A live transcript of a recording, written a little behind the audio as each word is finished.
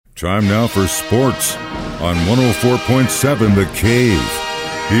Time now for sports on 104.7 The Cave.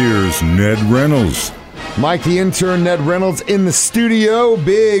 Here's Ned Reynolds. Mike the intern, Ned Reynolds in the studio.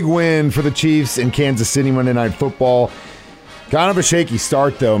 Big win for the Chiefs in Kansas City Monday Night Football. Kind of a shaky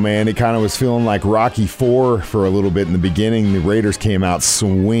start, though, man. It kind of was feeling like Rocky IV for a little bit in the beginning. The Raiders came out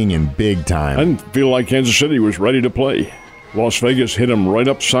swinging big time. I didn't feel like Kansas City was ready to play. Las Vegas hit them right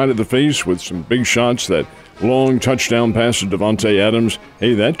upside of the face with some big shots. That long touchdown pass to Davante Adams.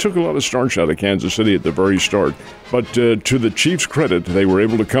 Hey, that took a lot of starch out of Kansas City at the very start. But to the Chiefs' credit, they were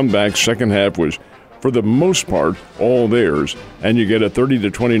able to come back. Second half was, for the most part, all theirs, and you get a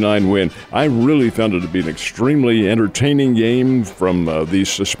 30-29 win. I really found it to be an extremely entertaining game from the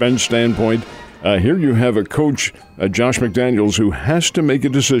suspense standpoint. Here you have a coach, Josh McDaniels, who has to make a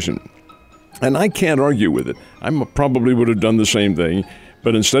decision. And I can't argue with it. I probably would have done the same thing,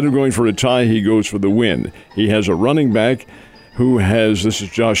 but instead of going for a tie, he goes for the win. He has a running back who has, this is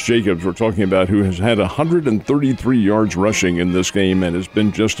Josh Jacobs we're talking about, who has had 133 yards rushing in this game and has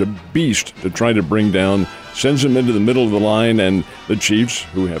been just a beast to try to bring down, sends him into the middle of the line, and the Chiefs,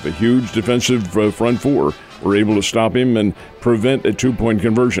 who have a huge defensive front four, were able to stop him and prevent a two-point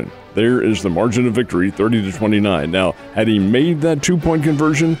conversion. There is the margin of victory, 30-29. Now, had he made that two-point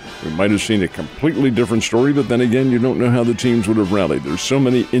conversion, we might have seen a completely different story, but then again, you don't know how the teams would have rallied. There's so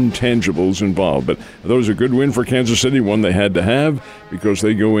many intangibles involved, but that was a good win for Kansas City, one they had to have, because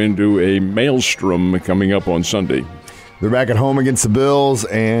they go into a maelstrom coming up on Sunday. They're back at home against the Bills,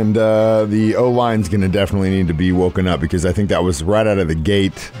 and the O-line's going to definitely need to be woken up, because I think that was right out of the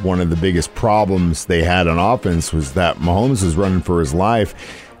gate. One of the biggest problems they had on offense was that Mahomes was running for his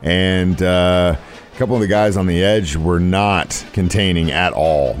life, and a couple of the guys on the edge were not containing at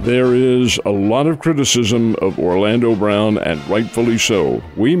all. There is a lot of criticism of Orlando Brown, and rightfully so.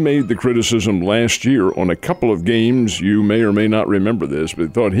 We made the criticism last year on a couple of games. You may or may not remember this,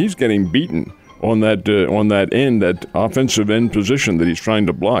 but thought he's getting beaten on that end, that offensive end position that he's trying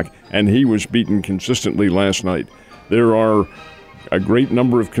to block, and he was beaten consistently last night. There are a great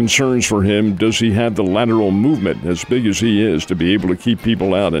number of concerns for him. Does he have the lateral movement, as big as he is, to be able to keep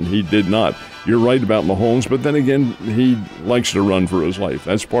people out? And he did not. You're right about Mahomes, but then again, he likes to run for his life.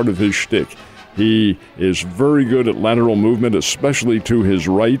 That's part of his shtick. He is very good at lateral movement, especially to his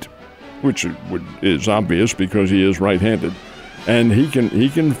right, which is obvious because he is right-handed. And he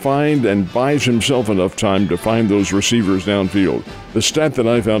can find and buys himself enough time to find those receivers downfield. The stat that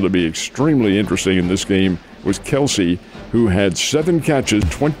I found to be extremely interesting in this game was Kelce, who had 7 catches,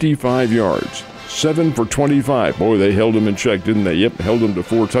 25 yards. 7 for 25. Boy, they held him in check, didn't they? Yep, held him to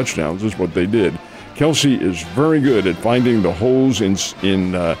 4 touchdowns is what they did. Kelce is very good at finding the holes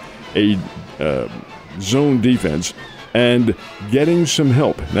in a zone defense and getting some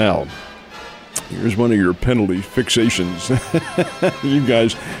help. Now, here's one of your penalty fixations. You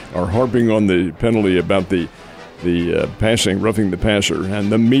guys are harping on the penalty about the passing, roughing the passer,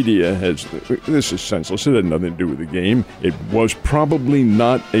 and the media has, this is senseless. It had nothing to do with the game. It was probably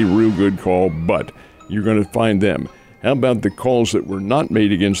not a real good call, but you're going to find them. How about the calls that were not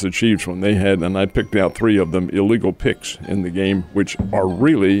made against the Chiefs when they had, and I picked out 3 of them, illegal picks in the game, which are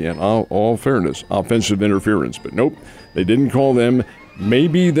really, in all fairness, offensive interference. But nope, they didn't call them.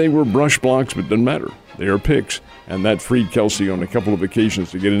 Maybe they were brush blocks, but it doesn't matter. They are picks, and that freed Kelce on a couple of occasions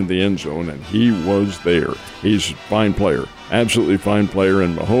to get into the end zone, and he was there. He's a fine player, absolutely fine player,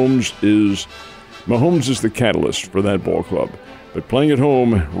 and Mahomes is the catalyst for that ball club. But playing at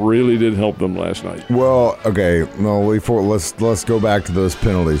home really did help them last night. Well, okay, no, let's go back to those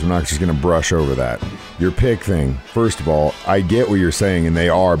penalties. We're not just going to brush over that. Your pick thing, first of all, I get what you're saying, and they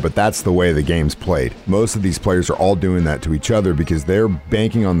are, but that's the way the game's played. Most of these players are all doing that to each other because they're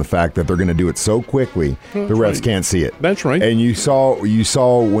banking on the fact that they're going to do it so quickly, the refs can't see it. That's right. And you saw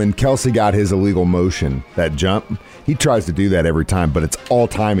when Kelce got his illegal motion, that jump, he tries to do that every time, but it's all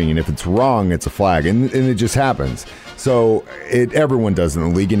timing, and if it's wrong, it's a flag, and it just happens. So everyone does in the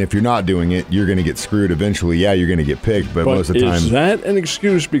league, and if you're not doing it, you're going to get screwed eventually. Yeah, you're going to get picked, but most of the time. Is that an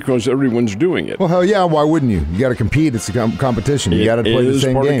excuse because everyone's doing it? Well, hell yeah, why wouldn't you? You got to compete. It's a competition. You got to play the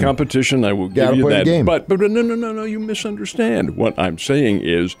same game. It is part of competition. I will give you that. But no, you misunderstand. What I'm saying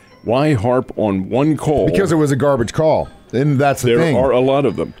is, why harp on one call? Because it was a garbage call, and that's the thing. There are a lot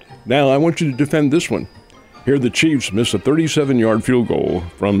of them. Now, I want you to defend this one. Here, the Chiefs missed a 37-yard field goal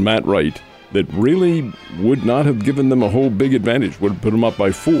from Matt Wright that really would not have given them a whole big advantage, would have put them up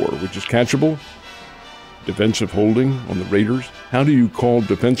by 4, which is catchable. defensive holding on the Raiders? How do you call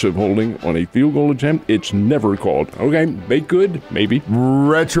defensive holding on a field goal attempt? It's never called. Okay, make good, maybe.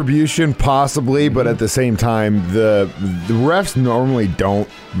 Retribution, possibly, but at the same time, the refs normally don't,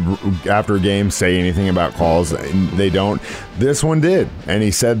 after a game, say anything about calls. They don't. This one did, and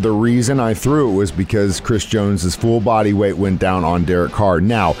he said the reason I threw it was because Chris Jones' full body weight went down on Derek Carr.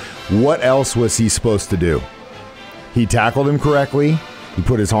 Now, what else was he supposed to do? He tackled him correctly. He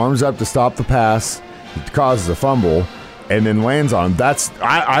put his arms up to stop the pass. It causes a fumble, and then lands on him.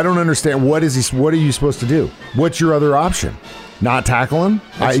 I don't understand. What are you supposed to do? What's your other option? Not tackle him?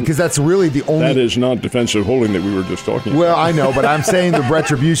 Because that's really the only... That is not defensive holding that we were just talking about. Well, I know, but I'm saying the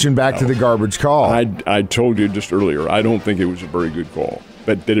retribution back to the garbage call. I told you just earlier, I don't think it was a very good call.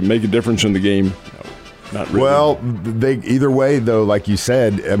 But did it make a difference in the game? No. Not really. Well, either way, though, like you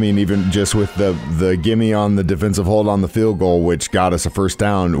said, I mean, even just with the gimme on the defensive hold on the field goal, which got us a first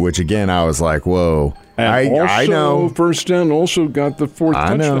down, which, again, I was like, whoa. I know. First down also got the fourth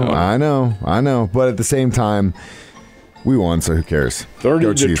touchdown. I know. But at the same time, we won, so who cares?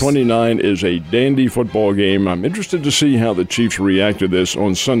 30-29 is a dandy football game. I'm interested to see how the Chiefs react to this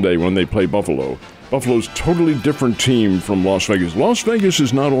on Sunday when they play Buffalo. Buffalo's totally different team from Las Vegas. Las Vegas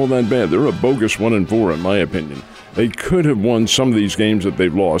is not all that bad. They're a bogus 1-4, in my opinion. They could have won some of these games that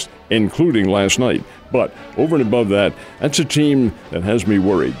they've lost, including last night. But over and above that, that's a team that has me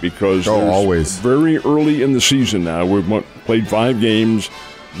worried because always very early in the season now. We've played 5 games.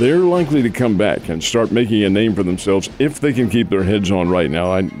 They're likely to come back and start making a name for themselves if they can keep their heads on right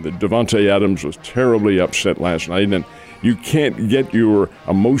now. Devontae Adams was terribly upset last night, and you can't get your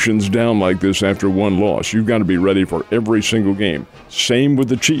emotions down like this after one loss. You've got to be ready for every single game. Same with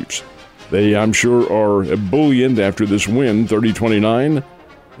the Chiefs. They, I'm sure, are buoyant after this win, 30-29.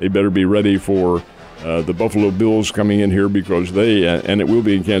 They better be ready for the Buffalo Bills coming in here because and it will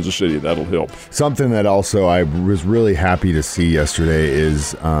be in Kansas City. That'll help. Something that also I was really happy to see yesterday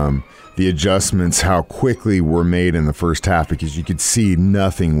is the adjustments, how quickly were made in the first half, because you could see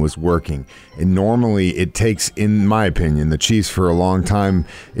nothing was working. And normally it takes, in my opinion, the Chiefs for a long time,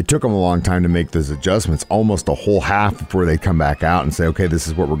 it took them a long time to make those adjustments, almost a whole half before they come back out and say, okay, this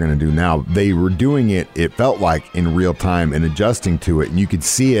is what we're going to do now. They were doing it felt like, in real time and adjusting to it. And you could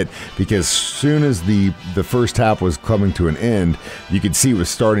see it because as soon as the first half was coming to an end, you could see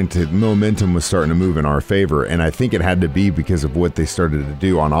momentum was starting to move in our favor. And I think it had to be because of what they started to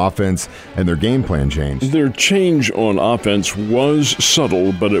do on offense, and their game plan changed. Their change on offense was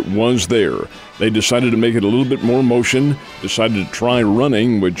subtle, but it was there. They decided to make it a little bit more motion, decided to try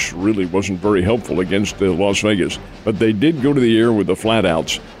running, which really wasn't very helpful against Las Vegas. But they did go to the air with the flat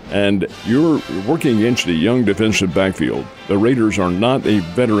outs, and you're working against a young defensive backfield. The Raiders are not a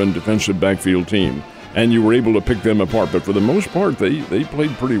veteran defensive backfield team, and you were able to pick them apart. But for the most part, they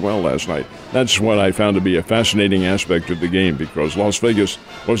played pretty well last night. That's what I found to be a fascinating aspect of the game, because Las Vegas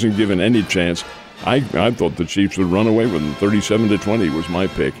wasn't given any chance. I thought the Chiefs would run away with them. 37-20 was my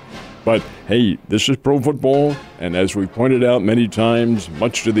pick. But, hey, this is pro football, and as we've pointed out many times,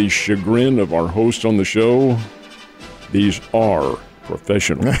 much to the chagrin of our host on the show, these are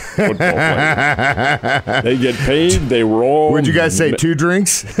professional football players. They get paid. They were all... Would you guys say 2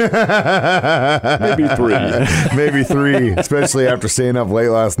 drinks? Maybe 3. Maybe 3, especially after staying up late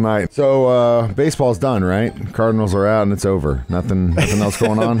last night. So baseball's done, right? Cardinals are out and it's over. Nothing else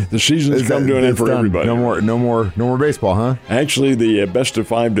going on. The season's come to an end for done. everybody. No more baseball, huh? Actually, the best of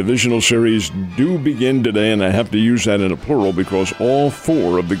 5 divisional series do begin today, and I have to use that in a plural because all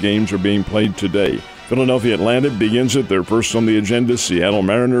 4 of the games are being played today. Philadelphia Atlantic begins it. They're first on the agenda. Seattle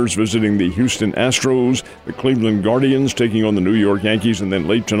Mariners visiting the Houston Astros. The Cleveland Guardians taking on the New York Yankees. And then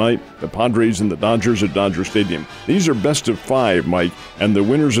late tonight, the Padres and the Dodgers at Dodger Stadium. These are best of 5, Mike. And the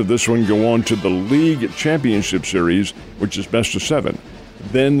winners of this one go on to the League Championship Series, which is best of 7.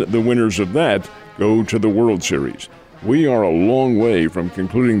 Then the winners of that go to the World Series. We are a long way from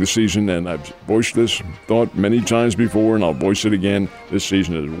concluding the season, and I've voiced this thought many times before, and I'll voice it again. This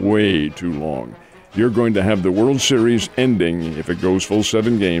season is way too long. You're going to have the World Series ending, if it goes full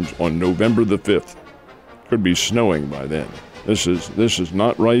 7 games, on November the 5th. Could be snowing by then. This is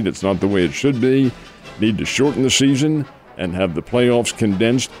not right. It's not the way it should be. Need to shorten the season and have the playoffs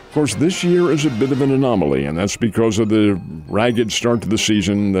condensed. Of course, this year is a bit of an anomaly, and that's because of the ragged start to the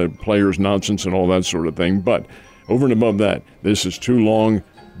season, the players' nonsense and all that sort of thing. But over and above that, this is too long,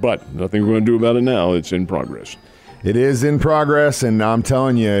 but nothing we're going to do about it now. It's in progress. It is in progress, and I'm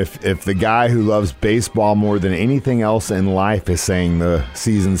telling you, if the guy who loves baseball more than anything else in life is saying the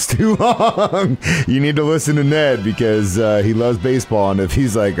season's too long, you need to listen to Ned, because he loves baseball, and if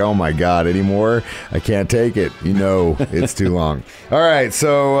he's like, oh my God, anymore, I can't take it, you know it's too long. All right,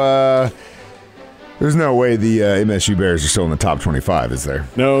 so There's no way the MSU Bears are still in the top 25, is there?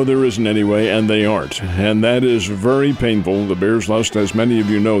 No, there isn't anyway, and they aren't. And that is very painful. The Bears lost, as many of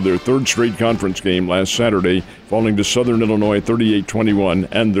you know, their third straight conference game last Saturday, falling to Southern Illinois 38-21,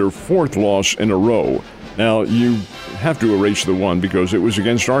 and their fourth loss in a row. Now, you have to erase the one because it was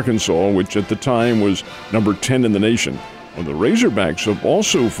against Arkansas, which at the time was number 10 in the nation. Well, the Razorbacks have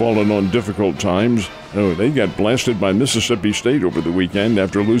also fallen on difficult times. Oh, they got blasted by Mississippi State over the weekend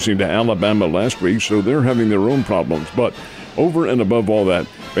after losing to Alabama last week, so they're having their own problems. But over and above all that,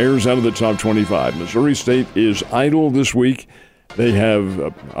 Bears out of the top 25. Missouri State is idle this week. They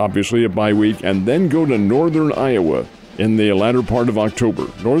have, obviously, a bye week, and then go to Northern Iowa in the latter part of October.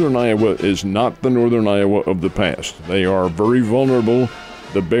 Northern Iowa is not the Northern Iowa of the past. They are very vulnerable.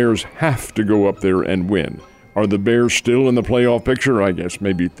 The Bears have to go up there and win. Are the Bears still in the playoff picture? I guess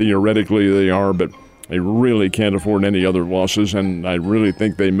maybe theoretically they are, but they really can't afford any other losses, and I really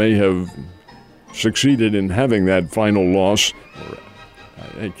think they may have succeeded in having that final loss.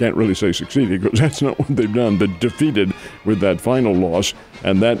 I can't really say succeeded because that's not what they've done, but defeated with that final loss,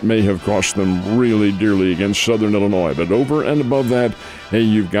 and that may have cost them really dearly against Southern Illinois. But over and above that, hey,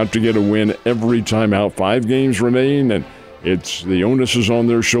 you've got to get a win every time out. 5 games remain, and the onus is on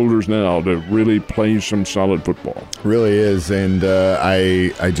their shoulders now to really play some solid football. Really is, and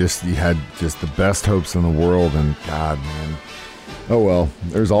you had just the best hopes in the world, and God, man. Oh, well,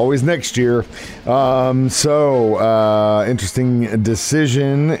 there's always next year. Interesting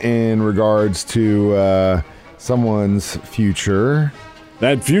decision in regards to someone's future.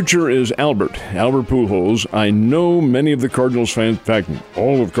 That future is Albert Pujols. I know many of the Cardinals fans, in fact,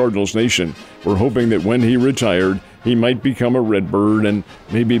 all of Cardinals Nation, were hoping that when he retired, he might become a Redbird and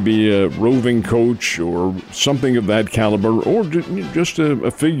maybe be a roving coach or something of that caliber, or just a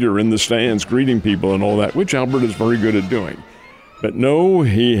figure in the stands greeting people and all that, which Albert is very good at doing. But no,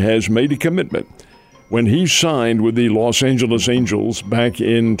 he has made a commitment. When he signed with the Los Angeles Angels back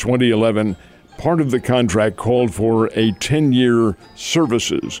in 2011, part of the contract called for a 10-year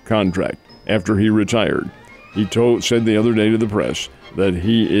services contract after he retired. He said the other day to the press that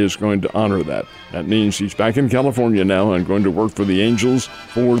he is going to honor that. That means he's back in California now and going to work for the Angels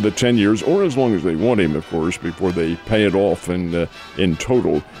for the 10 years, or as long as they want him, of course, before they pay it off in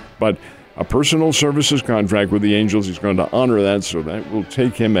total. But a personal services contract with the Angels, he's going to honor that, so that will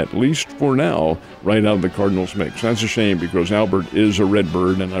take him, at least for now, right out of the Cardinals mix. That's a shame because Albert is a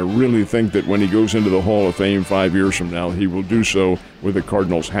Redbird, and I really think that when he goes into the Hall of Fame 5 years from now, he will do so with a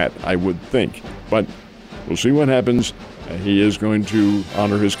Cardinals hat, I would think. But we'll see what happens. He is going to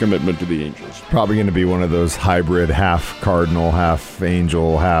honor his commitment to the Angels. Probably going to be one of those hybrid, half Cardinal, half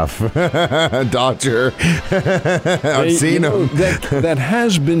Angel, half Dodger. I've seen them. That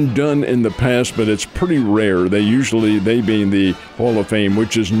has been done in the past, but it's pretty rare. They being the Hall of Fame,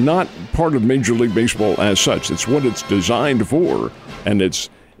 which is not part of Major League Baseball as such. It's what it's designed for, and it's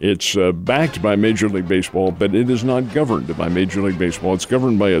backed by Major League Baseball, but it is not governed by Major League Baseball. It's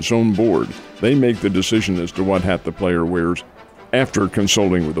governed by its own board. They make the decision as to what hat the player wears after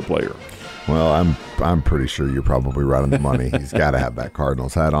consulting with the player. Well, I'm pretty sure you're probably right on the money. He's got to have that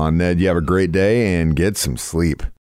Cardinals hat on. Ned, you have a great day and get some sleep.